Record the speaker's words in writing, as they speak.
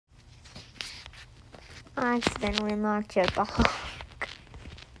I accidentally unlocked Jet the Hawk.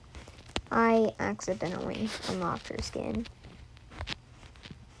 I accidentally unlocked her skin.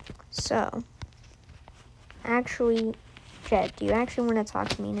 So, actually, Jet, do you actually want to talk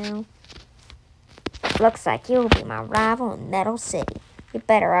to me now? Looks like you'll be my rival in Metal City. You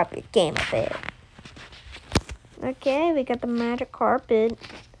better up your game a bit. Okay, we got the magic carpet.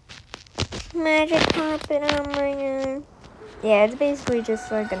 Magic carpet, oh my god. Yeah, it's basically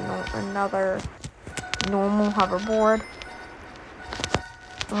just like another normal hoverboard.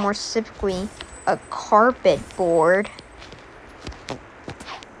 More specifically, a carpet board.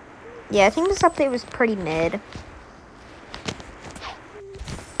 Yeah, I think this update was pretty mid.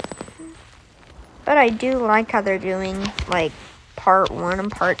 But I do like how they're doing, like, part 1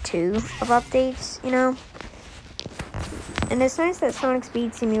 and part 2 of updates, you know? And it's nice that Sonic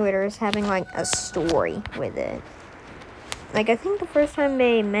Speed Simulator is having, like, a story with it. Like, I think the first time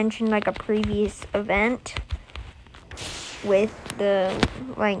they mentioned, like, a previous event with the,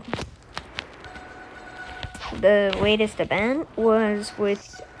 like, the latest event was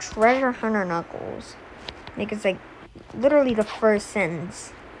with Treasure Hunter Knuckles. Like, it's, like, literally the first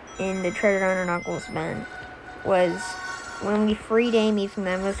sentence in the Treasure Hunter Knuckles event was, when we freed Amy from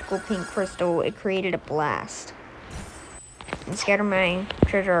that mystical pink crystal, it created a blast and scattered my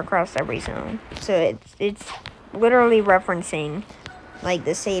treasure across every zone. So it's literally referencing, like,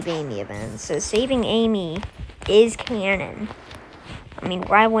 the Save Amy event. So saving Amy is canon. I mean,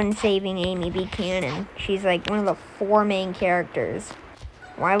 why wouldn't saving Amy be canon? She's, like, one of the 4 main characters.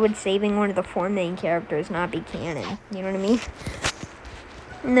 Why would saving one of the 4 main characters not be canon? You know what I mean?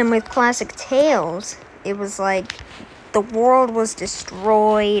 And then with Classic Tales, it was like the world was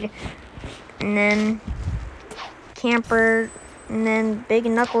destroyed, and then Big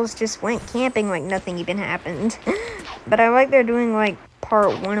and Knuckles just went camping like nothing even happened. But I like they're doing like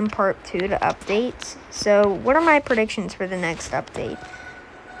part 1 and part 2 to updates. So what are my predictions for the next update?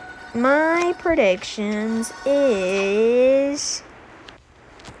 My predictions is...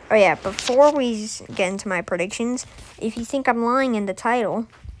 Oh yeah, before we get into my predictions, if you think I'm lying in the title,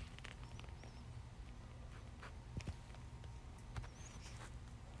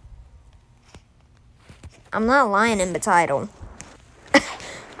 I'm not lying in the title.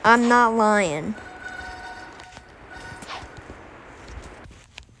 I'm not lying.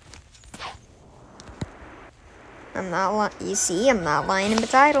 You see, I'm not lying in the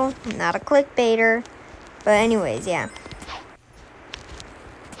title. I'm not a clickbaiter. But anyways, yeah.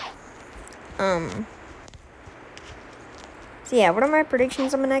 So yeah, what are my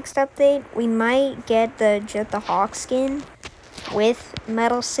predictions on the next update? We might get the Jet the Hawk skin with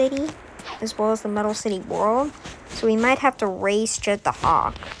Metal City, as well as the Metal City world. So we might have to race Jet the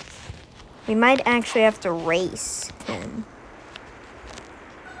Hawk. We might actually have to race him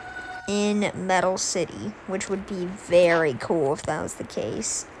in Metal City, which would be very cool if that was the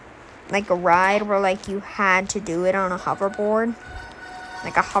case. Like a ride where, like, you had to do it on a hoverboard.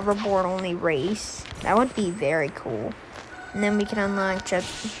 Like a hoverboard only race. That would be very cool. And then we can unlock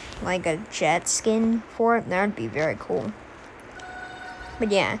like a jet skin for it. That would be very cool.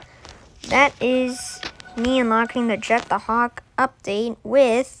 But yeah, that is me unlocking the Jet the Hawk update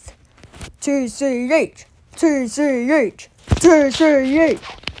with TCH, TCH, TCH.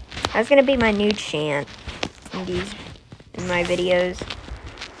 That's gonna be my new chant in my videos.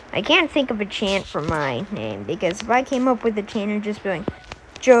 I can't think of a chant for my name, because if I came up with a chant, it'd just be like,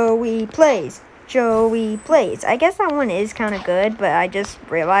 Joey plays, Joey plays. I guess that one is kind of good, but I just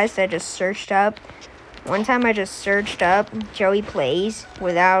realized I just searched up. One time I just searched up Joey plays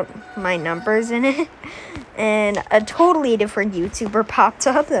without my numbers in it, and a totally different YouTuber popped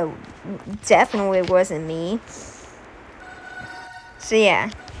up that definitely wasn't me. So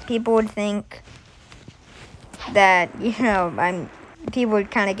yeah, people would think that, you know, people would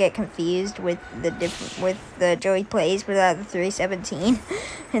kind of get confused with the Joey plays without the 317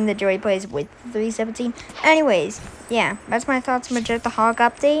 and the Joey plays with the 317. Anyways, yeah, that's my thoughts on the Jet the Hawk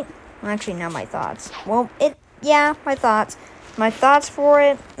update. Well, actually, not my thoughts. Well, my thoughts. My thoughts for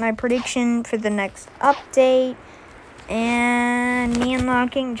it, my prediction for the next update, and me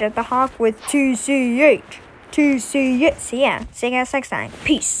unlocking Jet the Hawk with 2CH. 2CH. So yeah, see you guys next time.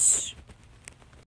 Peace.